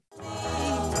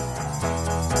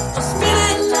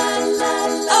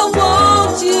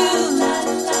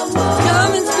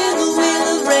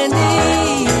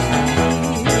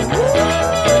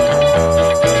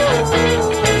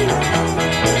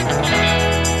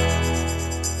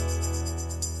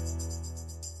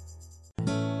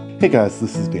Hey guys,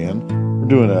 this is Dan. We're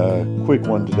doing a quick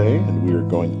one today, and we are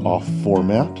going off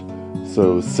format.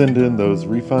 So send in those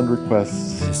refund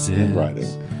requests in writing.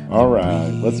 All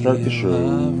right, let's start the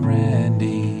show.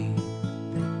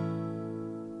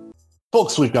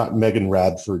 Folks, we've got Megan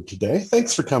Radford today.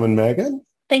 Thanks for coming, Megan.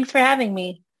 Thanks for having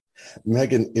me.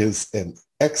 Megan is an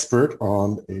expert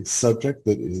on a subject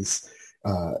that is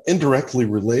indirectly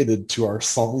related to our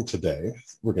song today.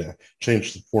 We're going to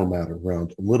change the format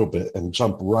around a little bit and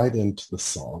jump right into the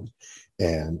song.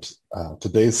 And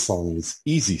today's song is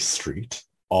Easy Street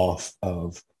off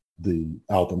of the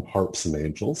album Harps and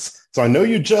Angels. So I know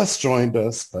you just joined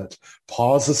us, but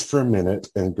pause us for a minute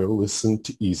and go listen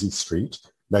to Easy Street.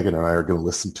 Megan and I are going to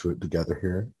listen to it together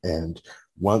here. And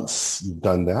once you've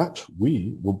done that,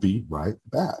 we will be right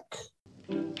back.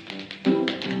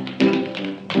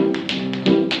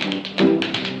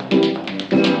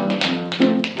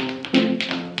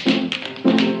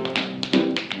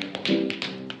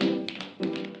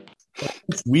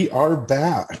 We are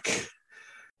back.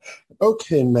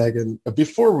 Okay, Megan,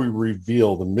 before we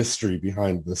reveal the mystery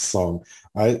behind this song,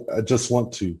 I just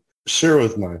want to share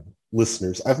with my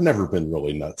listeners, I've never been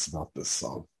really nuts about this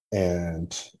song.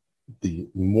 And the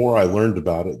more I learned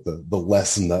about it, the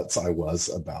less nuts I was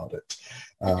about it.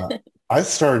 I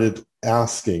started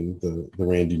asking the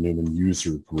Randy Newman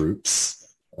user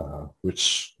groups,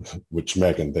 which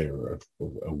Megan, they are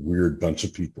a weird bunch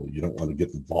of people. You don't want to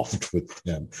get involved with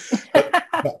them.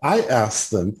 But I asked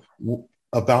them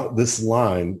about this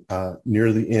line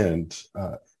near the end,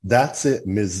 that's it,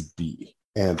 Ms. B.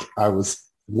 And I was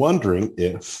wondering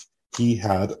if he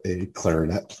had a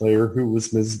clarinet player who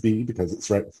was Ms. B, because it's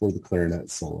right before the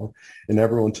clarinet solo. And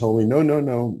everyone told me,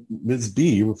 no, Ms.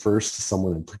 B refers to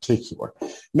someone in particular.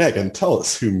 Megan, tell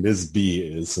us who Ms. B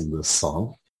is in this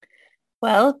song.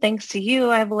 Well, thanks to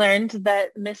you, I've learned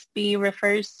that Miss B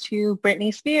refers to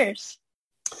Britney Spears.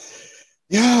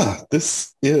 Yeah,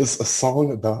 this is a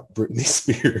song about Britney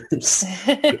Spears.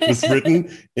 It was written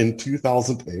in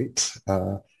 2008.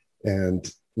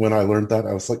 And when I learned that,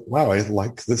 I was like, wow, I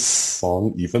like this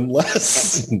song even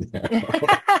less now.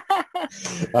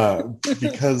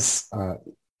 Because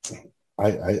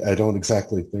I don't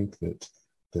exactly think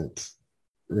that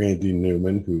Randy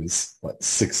Newman, who's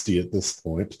 60 at this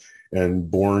point,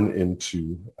 and born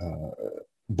into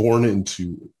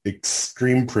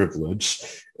extreme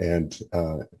privilege and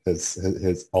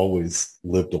has always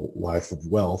lived a life of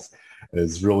wealth,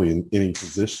 is really in any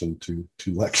position to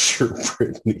lecture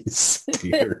Britney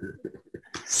Spears.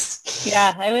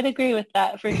 Yeah, I would agree with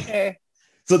that for sure.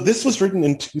 So this was written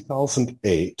in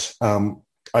 2008.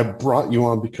 I brought you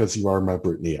on because you are my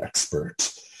Britney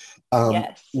expert.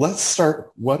 Yes. Let's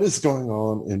start. What is going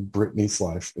on in Britney's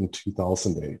life in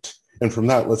 2008? And from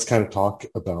that, let's kind of talk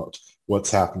about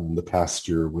what's happened in the past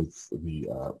year with the,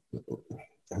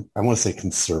 I want to say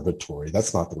conservatory.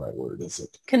 That's not the right word, is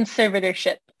it?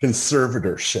 Conservatorship.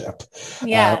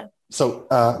 Yeah.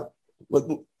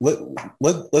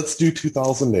 Let's do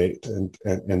 2008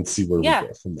 and see where we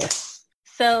go from there.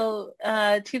 So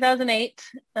 2008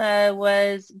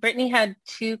 was, Britney had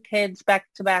two kids back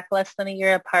to back, less than a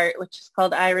year apart, which is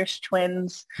called Irish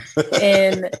twins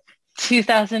in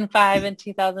 2005 and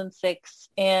 2006.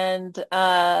 And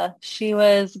she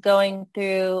was going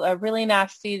through a really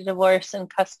nasty divorce and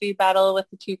custody battle with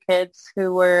the two kids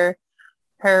who were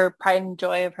her pride and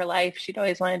joy of her life. She'd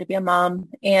always wanted to be a mom.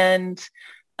 And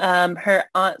her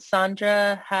aunt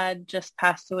Sandra had just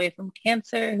passed away from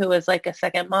cancer, who was like a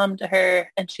second mom to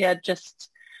her. And she had just,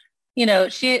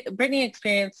 Britney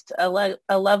experienced a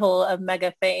level of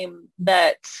mega fame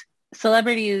that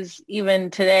celebrities even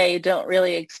today don't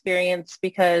really experience,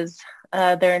 because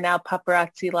there are now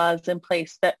paparazzi laws in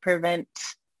place that prevent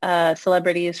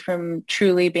celebrities from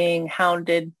truly being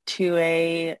hounded to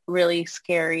a really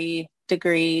scary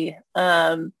degree.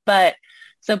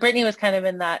 So Britney was kind of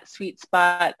in that sweet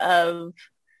spot of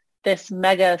this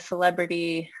mega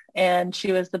celebrity, and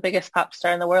she was the biggest pop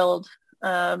star in the world,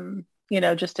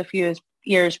 just a few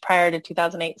years prior to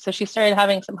 2008. So she started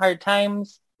having some hard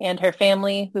times, and her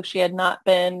family, who she had not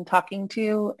been talking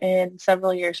to in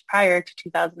several years prior to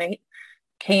 2008,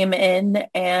 came in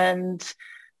and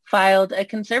filed a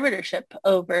conservatorship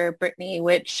over Britney,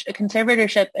 which a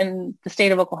conservatorship in the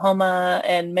state of Oklahoma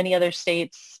and many other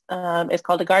states is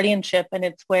called a guardianship. And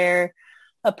it's where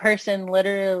a person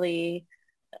literally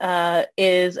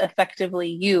is effectively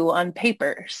you on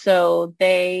paper. So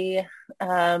they,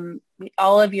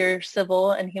 all of your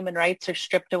civil and human rights are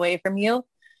stripped away from you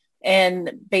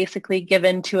and basically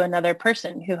given to another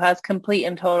person who has complete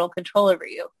and total control over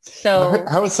you. So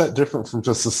how is that different from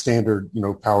just a standard,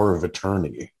 power of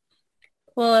attorney?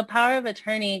 Well, a power of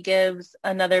attorney gives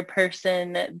another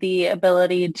person the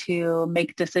ability to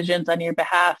make decisions on your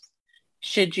behalf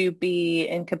should you be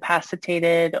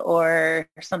incapacitated or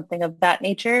something of that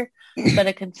nature. But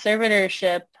a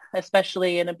conservatorship,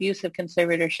 especially an abusive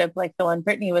conservatorship like the one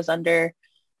Brittany was under,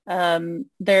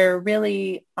 there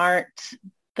really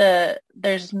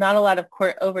there's not a lot of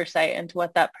court oversight into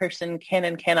what that person can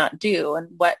and cannot do. And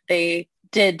what they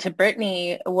did to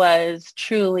Brittany was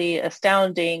truly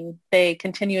astounding. They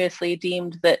continuously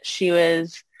deemed that she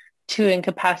was too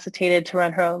incapacitated to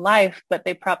run her own life, but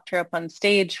they propped her up on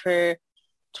stage for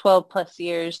 12 plus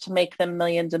years to make them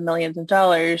millions and millions of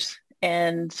dollars.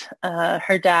 And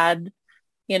her dad,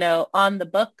 on the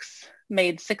books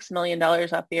made $6 million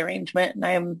off the arrangement.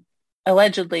 And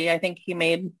I think he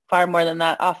made far more than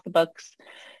that off the books.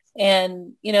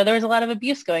 And, there was a lot of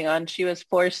abuse going on. She was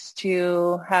forced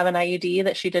to have an IUD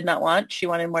that she did not want. She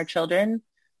wanted more children.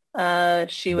 All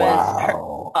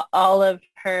of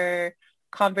her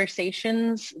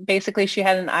conversations, basically she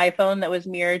had an iPhone that was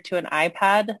mirrored to an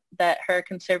iPad that her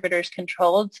conservators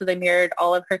controlled. So they mirrored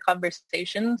all of her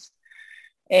conversations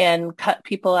and cut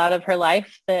people out of her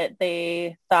life that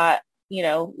they thought,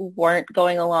 weren't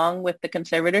going along with the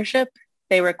conservatorship.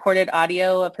 They recorded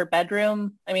audio of her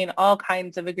bedroom. I mean, all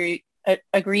kinds of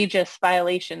egregious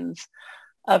violations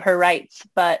of her rights.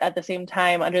 But at the same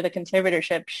time, under the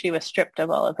conservatorship, she was stripped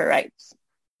of all of her rights.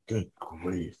 Good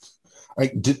grief.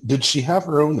 Did she have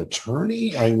her own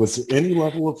attorney? Was there any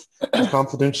level of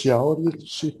confidentiality that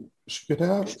she could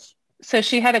have? So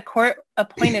she had a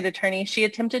court-appointed attorney. She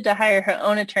attempted to hire her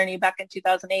own attorney back in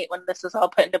 2008 when this was all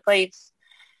put into place.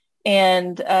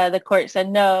 And the court said,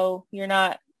 no,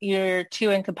 you're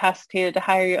too incapacitated to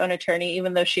hire your own attorney,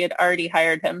 even though she had already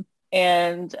hired him.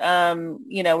 And,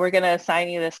 we're going to assign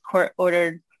you this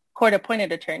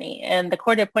court-appointed attorney. And the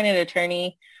court-appointed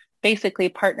attorney basically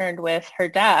partnered with her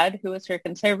dad, who was her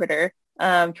conservator,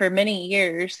 for many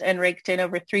years and raked in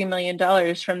over $3 million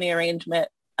from the arrangement.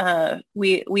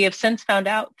 We have since found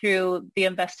out through the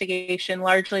investigation,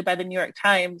 largely by the New York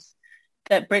Times,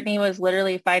 that Brittany was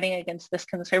literally fighting against this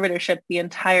conservatorship the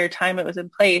entire time it was in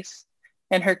place.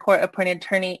 And her court-appointed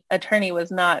attorney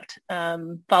was not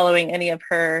following any of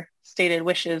her stated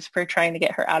wishes for trying to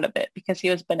get her out of it because he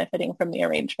was benefiting from the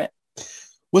arrangement.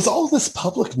 Was all this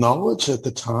public knowledge at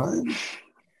the time?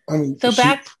 I mean,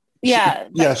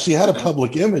 she had a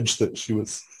public image that she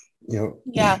was,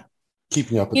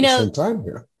 keeping up at the same time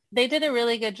here. They did a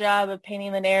really good job of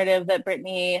painting the narrative that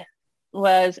Brittany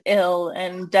was ill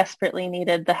and desperately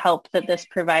needed the help that this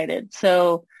provided.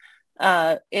 So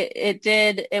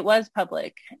it was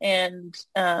public. And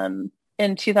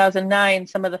in 2009,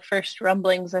 some of the first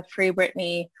rumblings of Free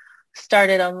Britney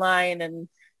started online. And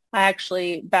I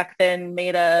actually back then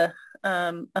made a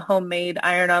homemade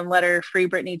iron-on letter Free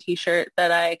Britney t-shirt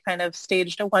that I kind of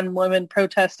staged a one-woman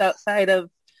protest outside of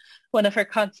one of her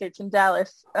concerts in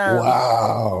Dallas.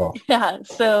 Wow. Yeah.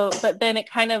 So, but then it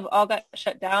kind of all got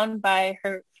shut down by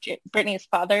Britney's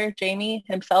father, Jamie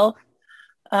himself,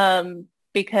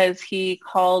 because he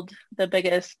called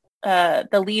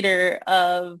the leader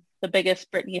of the biggest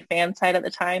Britney fan site at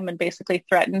the time and basically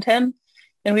threatened him.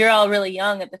 And we were all really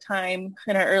young at the time,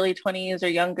 in our early 20s or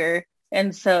younger.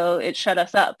 And so it shut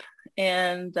us up.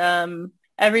 And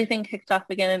everything kicked off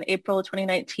again in April of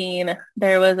 2019.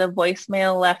 There was a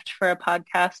voicemail left for a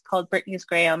podcast called Britney's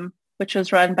Graham, which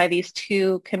was run by these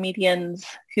two comedians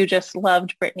who just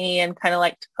loved Britney and kind of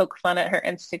liked to poke fun at her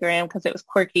Instagram because it was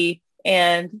quirky.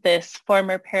 And this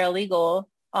former paralegal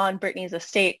on Britney's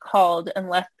estate called and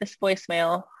left this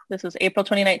voicemail. This was April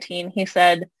 2019. He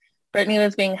said Britney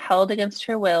was being held against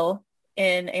her will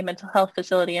in a mental health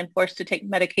facility and forced to take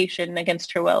medication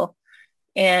against her will.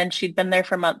 And she'd been there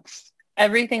for months.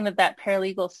 Everything that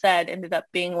paralegal said ended up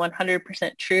being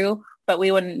 100% true, but we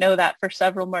wouldn't know that for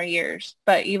several more years.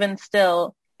 But even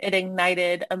still, it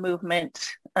ignited a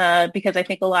movement because I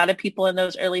think a lot of people in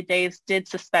those early days did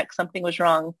suspect something was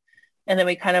wrong. And then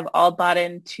we kind of all bought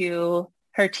into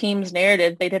her team's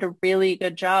narrative. They did a really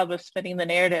good job of spinning the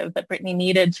narrative that Britney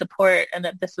needed support and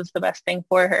that this was the best thing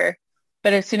for her.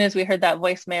 But as soon as we heard that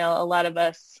voicemail, a lot of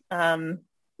us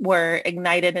were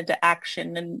ignited into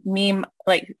action. And me,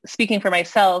 like speaking for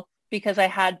myself, because I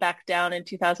had backed down in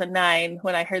 2009,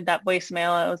 when I heard that voicemail,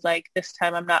 I was like, this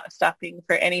time I'm not stopping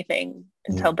for anything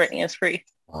until Britney is free.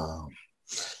 Wow.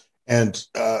 And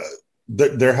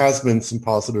there has been some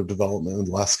positive development in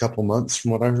the last couple months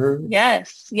from what I heard.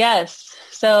 Yes.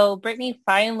 So Britney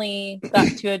finally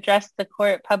got to address the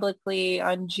court publicly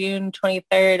on June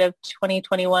 23rd of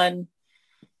 2021.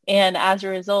 And as a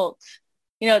result,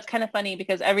 it's kind of funny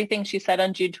because everything she said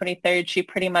on June 23rd, she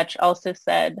pretty much also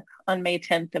said on May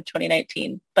 10th of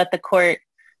 2019, but the court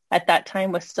at that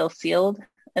time was still sealed.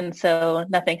 And so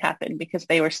nothing happened because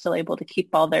they were still able to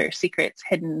keep all their secrets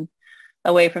hidden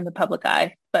away from the public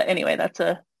eye. But anyway, that's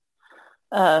a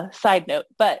side note.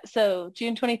 But so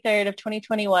June 23rd of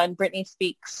 2021, Britney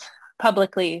speaks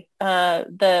publicly.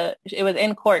 It was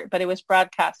in court, but it was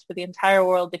broadcast for the entire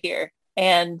world to hear.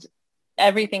 And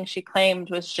everything she claimed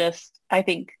was just, I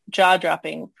think,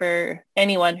 jaw-dropping for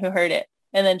anyone who heard it.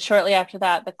 And then shortly after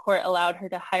that, the court allowed her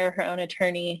to hire her own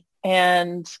attorney.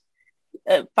 And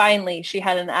finally, she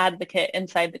had an advocate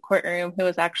inside the courtroom who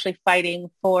was actually fighting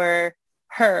for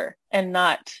her and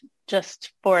not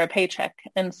just for a paycheck.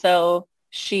 And so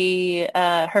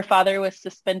her father was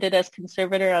suspended as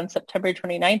conservator on September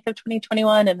 29th of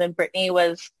 2021. And then Britney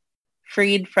was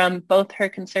freed from both her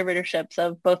conservatorships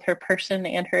of both her person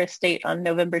and her estate on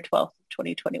November 12th,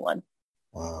 2021.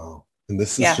 Wow. And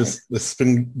this has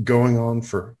been going on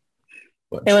for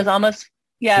what? It was almost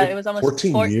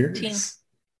 14 years.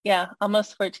 Yeah,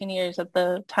 almost 14 years at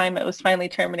the time it was finally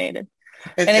terminated.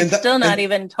 And it's still not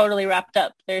even totally wrapped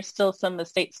up. There's still some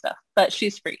estate stuff, but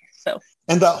she's free. So.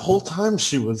 And that whole time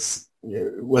she was,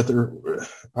 whether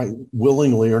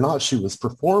willingly or not, she was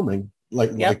performing,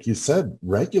 like you said,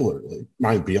 regularly,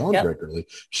 regularly.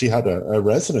 She had a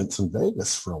residence in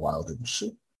Vegas for a while, didn't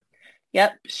she?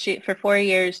 Yep. For 4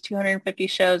 years, 250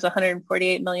 shows,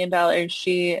 $148 million.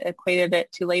 She equated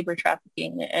it to labor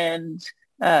trafficking. And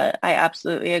I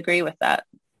absolutely agree with that.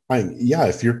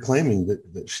 If you're claiming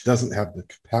that she doesn't have the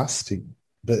capacity,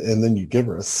 and then you give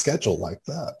her a schedule like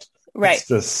that, right? It's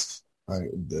just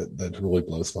that really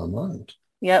blows my mind.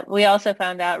 Yep. We also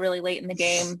found out really late in the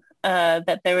game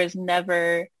that there was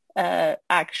never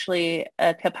actually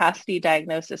a capacity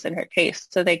diagnosis in her case.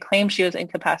 So they claim she was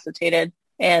incapacitated,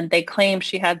 and they claim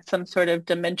she had some sort of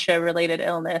dementia-related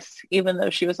illness, even though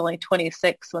she was only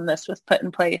 26 when this was put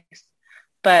in place.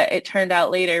 But it turned out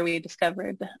later we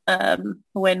discovered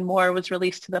when more was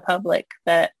released to the public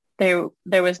that there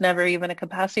was never even a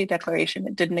capacity declaration.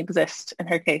 It didn't exist in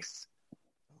her case.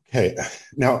 Okay.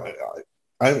 Now,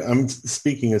 I'm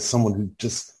speaking as someone who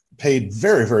just paid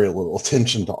very, very little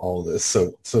attention to all this.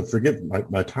 So forgive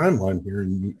my timeline here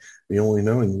and me only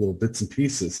knowing little bits and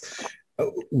pieces.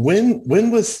 When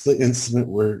was the incident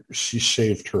where she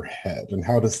shaved her head, and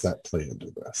how does that play into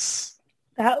this?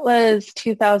 That was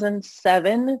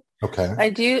 2007. Okay. I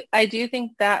do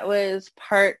think that was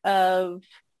part of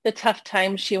the tough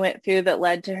times she went through that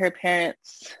led to her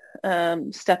parents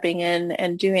stepping in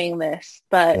and doing this.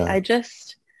 But I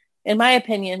just, in my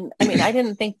opinion, I mean, I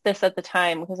didn't think this at the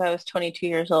time because I was 22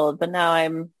 years old, but now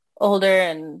I'm older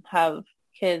and have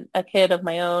a kid of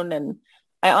my own. And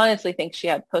I honestly think she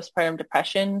had postpartum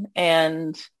depression.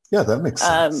 And yeah, that makes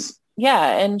sense.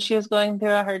 Yeah, and she was going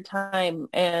through a hard time,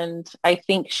 and I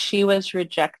think she was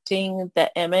rejecting the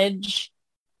image.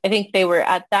 I think they were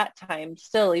at that time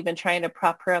still even trying to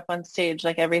prop her up on stage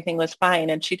like everything was fine,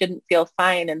 and she didn't feel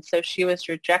fine, and so she was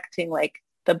rejecting like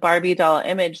the Barbie doll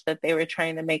image that they were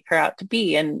trying to make her out to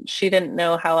be, and she didn't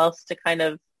know how else to kind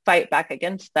of fight back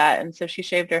against that, and so she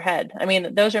shaved her head. I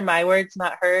mean, those are my words,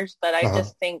 not hers, but I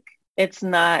just think it's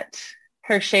not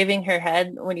her shaving her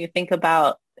head when you think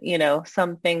about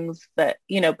some things that,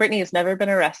 Britney has never been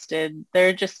arrested.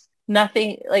 They're just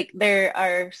nothing, like there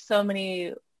are so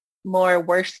many more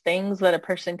worse things that a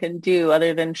person can do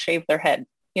other than shave their head.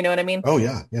 You know what I mean? Oh,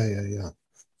 yeah.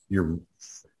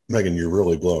 Megan, you're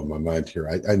really blowing my mind here.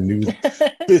 I knew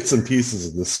bits and pieces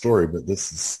of this story, but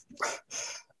this is...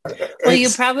 Well, you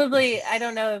probably, I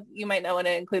don't know if you might not want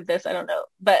to include this, I don't know,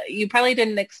 but you probably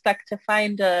didn't expect to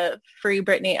find a free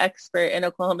Britney expert in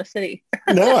Oklahoma City.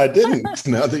 No, I didn't.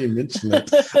 Now that you mention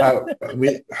it. I'm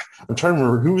trying to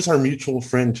remember, who was our mutual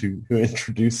friend who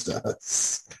introduced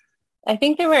us? I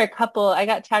think there were a couple. I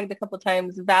got tagged a couple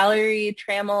times. Valerie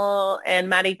Trammell and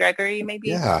Maddie Gregory, maybe.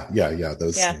 Yeah.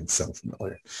 Those names sound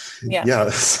familiar.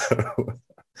 Yeah. So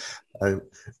I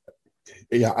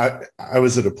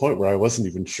was at a point where I wasn't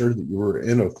even sure that you were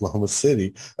in Oklahoma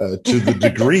City to the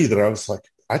degree that I was like,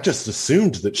 I just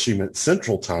assumed that she meant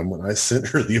Central Time when I sent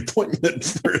her the appointment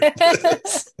for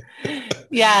this.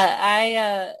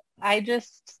 Yeah,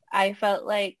 I felt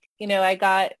like, I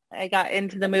got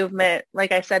into the movement.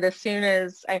 Like I said, as soon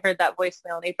as I heard that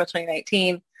voicemail in April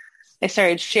 2019, I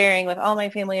started sharing with all my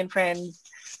family and friends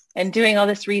and doing all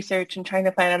this research and trying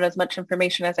to find out as much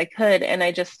information as I could. And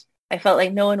I felt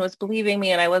like no one was believing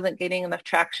me and I wasn't getting enough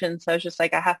traction. So I was just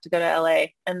like, I have to go to LA.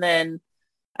 And then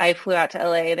I flew out to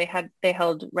LA. They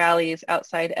held rallies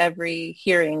outside every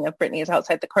hearing of Britney's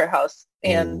outside the courthouse.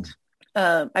 And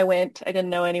I went. I didn't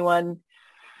know anyone.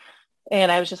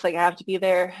 And I was just like, I have to be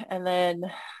there. And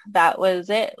then that was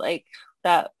it. Like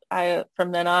that,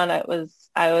 from then on, I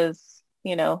was,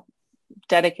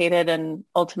 dedicated and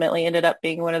ultimately ended up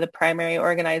being one of the primary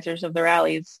organizers of the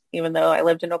rallies, even though I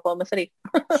lived in Oklahoma City.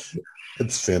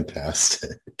 It's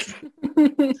fantastic.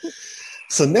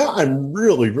 So now I'm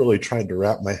really, really trying to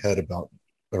wrap my head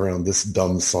around this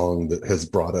dumb song that has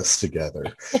brought us together.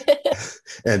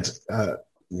 And,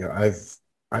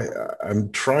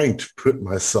 I'm trying to put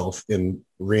myself in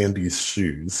Randy's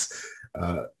shoes,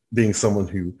 being someone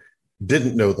who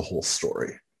didn't know the whole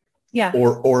story. Yeah.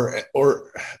 Or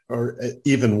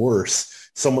even worse,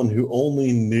 someone who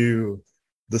only knew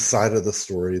the side of the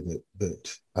story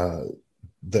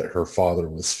that her father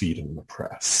was feeding the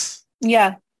press.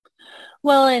 Yeah.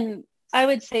 Well, and I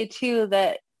would say too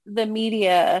that the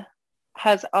media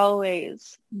has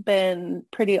always been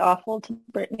pretty awful to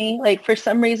Britney. Like for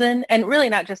some reason, and really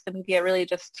not just the media, really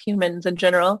just humans in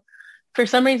general. For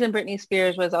some reason, Britney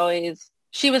Spears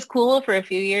she was cool for a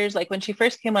few years. Like when she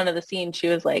first came onto the scene, she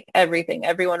was like everything.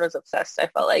 Everyone was obsessed, I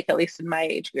felt like, at least in my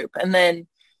age group. And then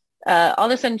all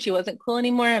of a sudden she wasn't cool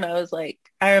anymore. And I was like,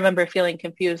 I remember feeling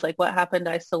confused, like what happened?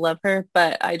 I still love her,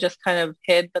 but I just kind of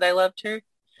hid that I loved her.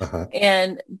 Uh-huh.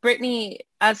 And Britney,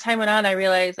 as time went on, I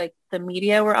realized like the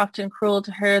media were often cruel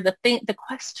to her. The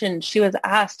question she was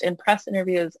asked in press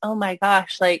interviews, oh my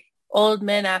gosh, like old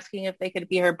men asking if they could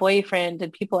be her boyfriend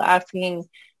and people asking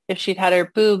if she'd had her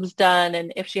boobs done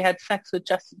and if she had sex with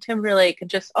Justin Timberlake, and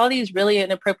just all these really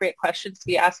inappropriate questions to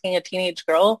be asking a teenage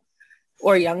girl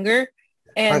or younger.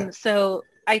 And so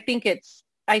I think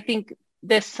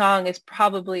this song is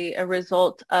probably a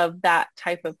result of that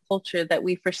type of culture that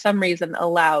we, for some reason,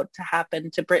 allowed to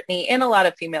happen to Britney and a lot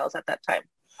of females at that time.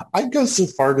 I'd go so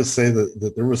far to say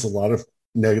that there was a lot of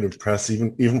negative press,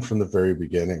 even from the very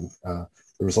beginning. There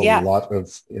was a lot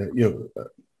of,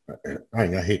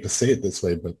 I hate to say it this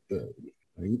way, but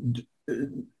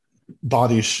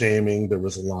body shaming. There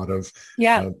was a lot of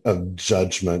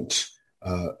judgment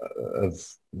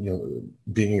of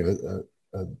being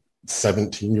a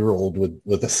 17-year-old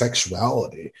with a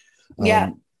sexuality.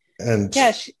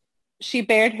 She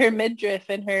bared her midriff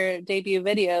in her debut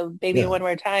video, Baby One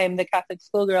More Time, the Catholic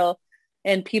schoolgirl,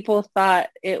 and people thought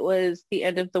it was the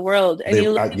end of the world. And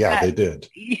they did.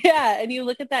 Yeah, and you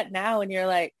look at that now and you're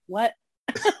like, what?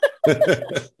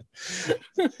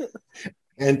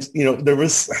 And there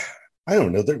was, I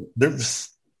don't know, there was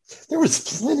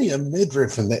plenty of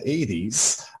midriff in the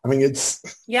 80s. I mean, it's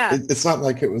not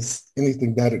like it was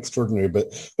anything that extraordinary, but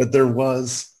there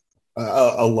was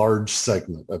a large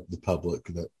segment of the public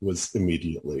that was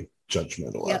immediately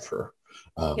judgmental of her.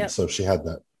 So she had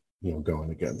that, going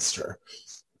against her.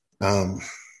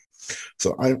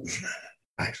 So I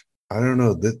don't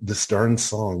know, this darn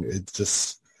song, it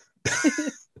just,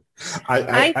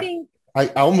 I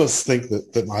almost think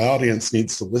that my audience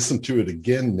needs to listen to it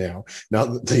again now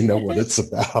that they know what it's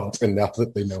about and now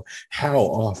that they know how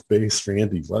off base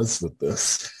Randy was with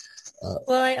this.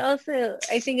 Well,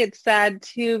 I think it's sad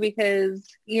too because,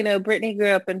 Britney grew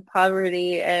up in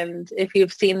poverty, and if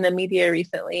you've seen the media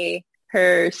recently,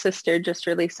 her sister just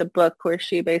released a book where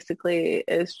she basically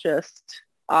is just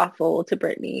awful to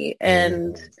Britney.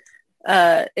 And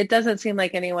it doesn't seem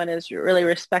like anyone is really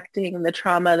respecting the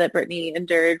trauma that Britney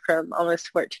endured from almost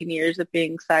 14 years of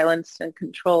being silenced and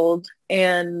controlled.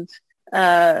 And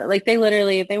they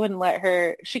wouldn't let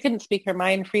her, she couldn't speak her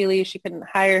mind freely. She couldn't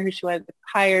hire who she wanted to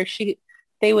hire.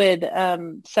 They would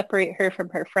separate her from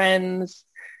her friends.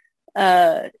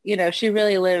 She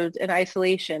really lived in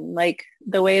isolation. Like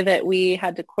the way that we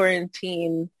had to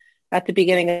quarantine at the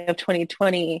beginning of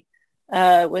 2020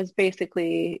 was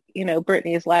basically,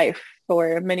 Britney's life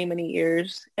for many, many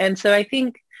years. And so I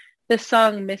think this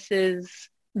song misses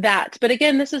that. But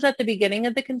again, this is at the beginning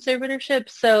of the conservatorship.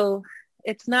 So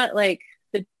it's not like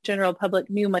the general public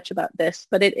knew much about this,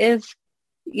 but it is,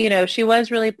 she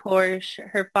was really poor.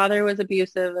 Her father was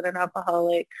abusive and an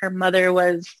alcoholic. Her mother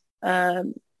was,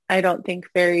 I don't think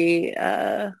very,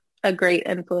 a great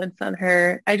influence on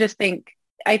her. I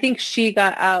think she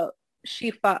got out.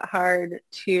 She fought hard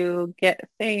to get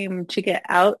fame, to get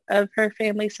out of her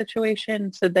family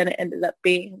situation. So then it ended up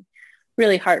being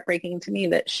really heartbreaking to me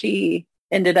that she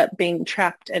ended up being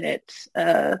trapped in it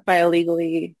by a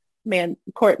legally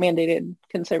court-mandated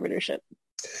conservatorship.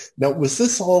 Now, was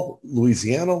this all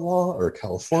Louisiana law or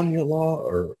California law,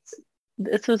 or?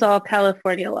 This was all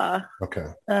California law. Okay.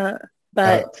 Go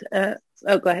ahead.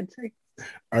 Sorry.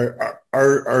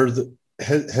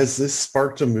 Has this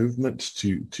sparked a movement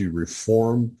to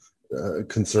reform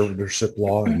conservatorship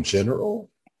law in general?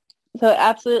 So it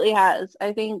absolutely has.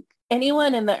 I think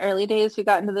anyone in the early days who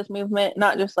got into this movement,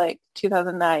 not just like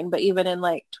 2009, but even in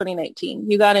like 2019,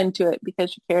 you got into it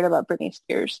because you cared about Britney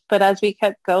Spears. But as we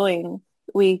kept going,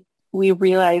 we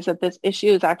realized that this issue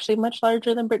is actually much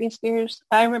larger than Britney Spears.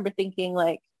 I remember thinking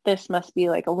like, this must be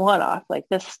like a one-off. Like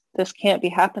this can't be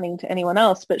happening to anyone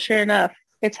else. But sure enough,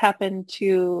 it's happened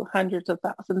to hundreds of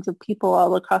thousands of people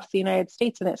all across the United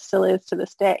States, and it still is to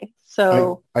this day.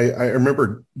 So I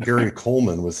remember Gary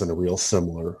Coleman was in a real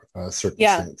similar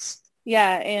circumstance.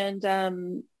 Yeah.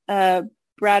 And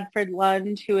Bradford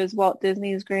Lund, who is Walt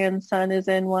Disney's grandson, is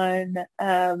in one.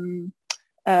 Brian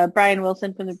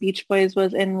Wilson from the Beach Boys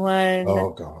was in one.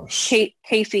 Oh, gosh.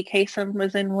 Casey Kasem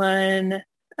was in one.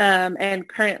 And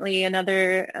currently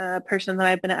another person that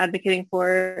I've been advocating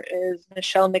for is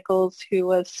Nichelle Nichols, who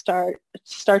was Star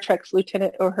Trek's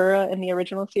Lieutenant Uhura in the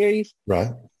original series.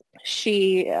 Right.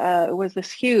 She was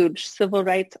this huge civil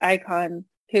rights icon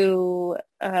who,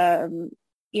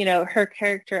 her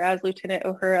character as Lieutenant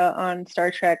Uhura on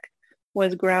Star Trek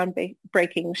was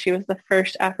groundbreaking. She was the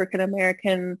first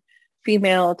African-American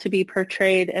female to be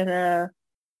portrayed in a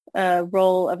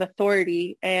role of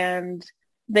authority. And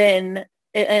then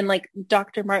like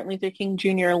Dr. Martin Luther King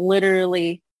Jr.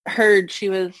 literally heard she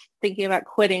was thinking about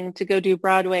quitting to go do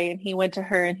Broadway, and he went to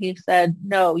her and he said,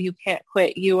 "No, you can't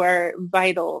quit. You are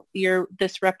vital.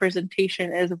 This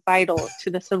representation is vital to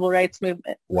the civil rights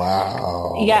movement."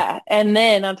 Wow. Yeah. And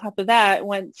then on top of that,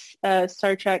 once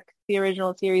Star Trek, the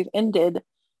original series, ended,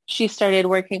 she started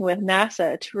working with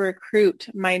NASA to recruit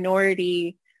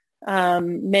minority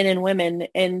men and women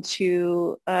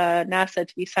into NASA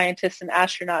to be scientists and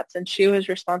astronauts. And she was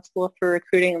responsible for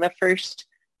recruiting the first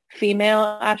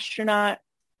female astronaut,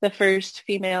 the first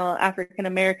female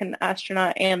African-American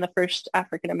astronaut, and the first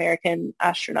African-American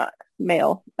astronaut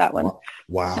male, that one.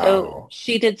 Wow. So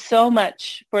she did so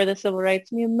much for the civil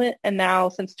rights movement. And now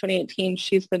since 2018,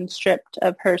 she's been stripped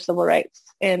of her civil rights.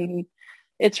 And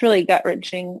it's really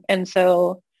gut-wrenching. And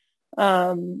so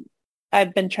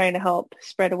I've been trying to help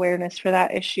spread awareness for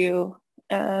that issue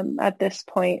at this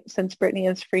point, since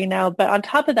Britney is free now. But on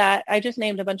top of that, I just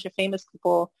named a bunch of famous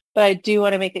people, but I do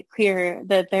want to make it clear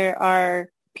that there are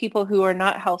people who are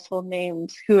not household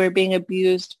names who are being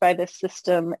abused by this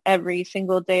system every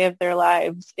single day of their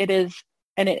lives. It is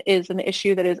an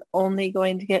issue that is only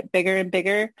going to get bigger and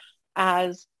bigger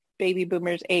as baby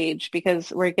boomers age, because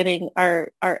we're getting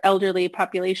our elderly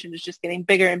population is just getting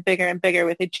bigger and bigger and bigger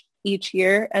with each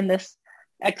year. And this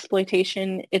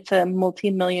exploitation, it's a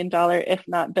multi-million-dollar, if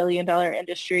not billion-dollar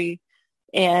industry.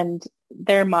 And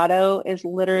their motto is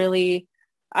literally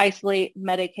isolate,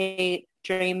 medicate,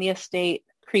 drain the estate,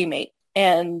 cremate.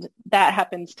 And that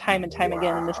happens time and time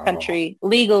again in this country,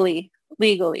 legally.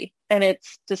 And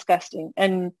it's disgusting.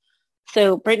 And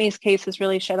so Britney's case has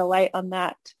really shed a light on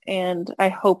that. And I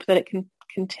hope that it can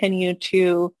continue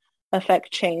to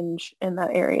affect change in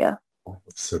that area.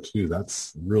 So too,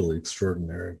 that's really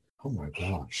extraordinary. Oh my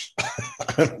gosh.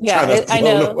 Yeah, I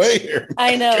know.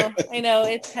 I know.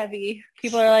 It's heavy.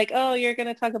 People are like, "Oh, you're going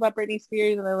to talk about Britney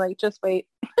Spears." And I'm like, just wait.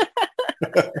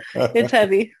 It's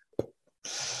heavy.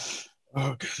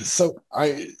 Okay. So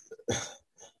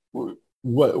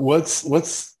what's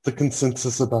the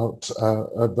consensus about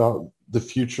the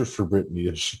future for Britney?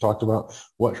 Has she talked about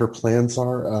what her plans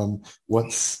are?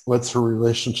 What's her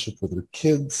relationship with her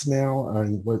kids now?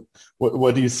 And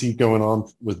what do you see going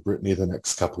on with Britney the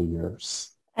next couple of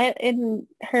years? In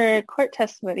her court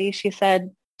testimony, she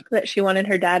said that she wanted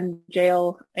her dad in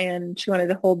jail and she wanted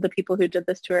to hold the people who did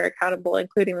this to her accountable,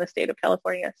 including the state of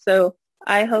California. So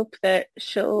I hope that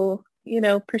she'll,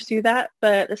 pursue that.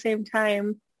 But at the same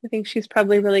time, I think she's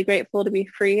probably really grateful to be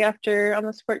free after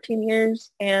almost 14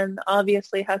 years and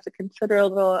obviously has a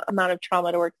considerable amount of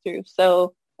trauma to work through.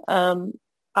 So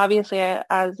obviously,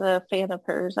 as a fan of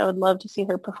hers, I would love to see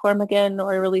her perform again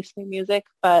or release new music.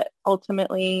 But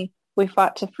ultimately, we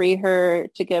fought to free her,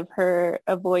 to give her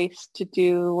a voice to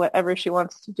do whatever she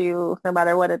wants to do, no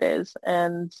matter what it is.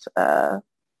 And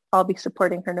I'll be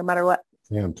supporting her no matter what.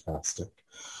 Fantastic.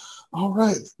 All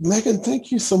right, Megan,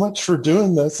 thank you so much for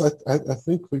doing this. I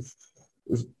think we've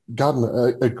gotten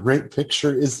a great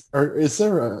picture. Is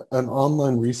there an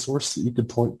online resource that you could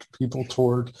point people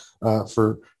toward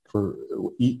for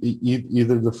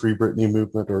either the Free Britney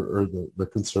movement or the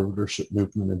conservatorship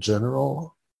movement in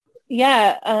general?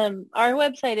 Yeah, our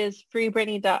website is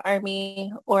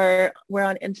freebritney.army, or we're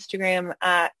on Instagram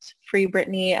at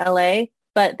freebritneyla.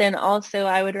 But then also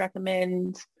I would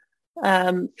recommend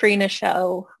Free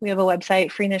Nichelle. We have a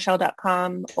website,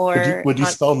 freenichelle.com. Or would you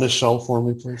spell Nichelle for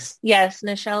me, please? Yes,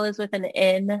 Nichelle is with an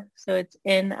N, so it's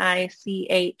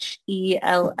Nichelle.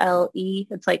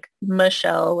 It's like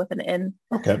Michelle with an N.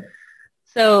 Okay.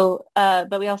 So,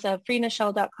 but we also have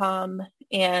freenichelle.com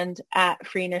and at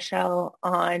freenichelle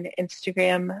on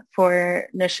Instagram for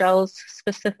Nichelle's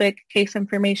specific case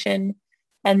information.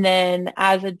 And then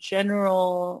as a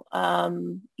general,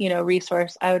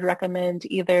 resource, I would recommend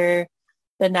either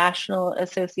the National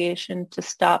Association to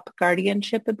Stop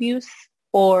Guardianship Abuse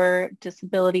or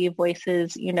Disability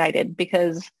Voices United,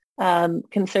 because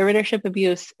conservatorship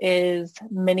abuse is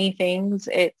many things.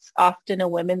 It's often a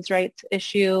women's rights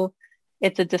issue.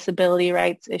 It's a disability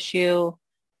rights issue.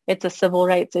 It's a civil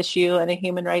rights issue and a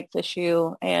human rights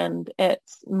issue. And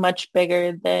it's much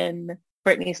bigger than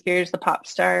Britney Spears, the pop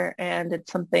star. And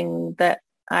it's something that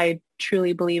I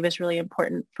truly believe is really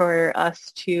important for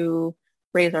us to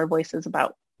raise our voices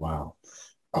about. Wow.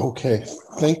 Okay.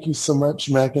 Thank you so much,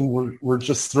 Megan. We're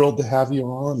just thrilled to have you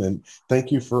on, and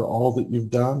thank you for all that you've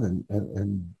done,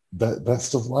 and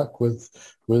best of luck with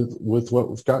what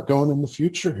we've got going in the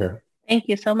future here. Thank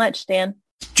you so much, Dan.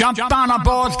 Jump on a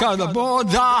board, cause the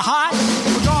boards are hot.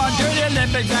 We're going to the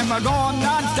Olympics and we're going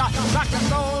non-stop. Rock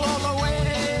and roll all the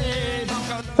way.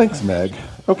 Thanks, Meg.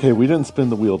 Okay, we didn't spin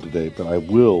the wheel today, but I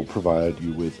will provide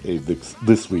you with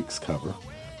this week's cover,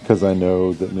 because I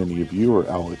know that many of you are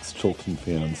Alex Chilton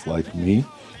fans like me,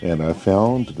 and I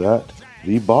found that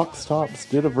the Box Tops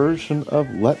did a version of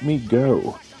Let Me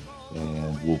Go,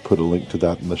 and we'll put a link to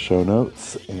that in the show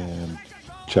notes, and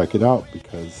check it out,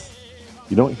 because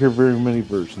you don't hear very many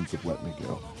versions of Let Me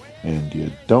Go, and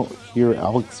you don't hear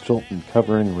Alex Chilton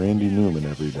covering Randy Newman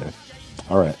every day.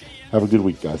 All right, have a good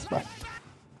week, guys. Bye.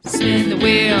 Spin the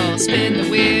wheel, spin the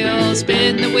wheel,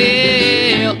 spin the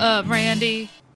wheel of Randy.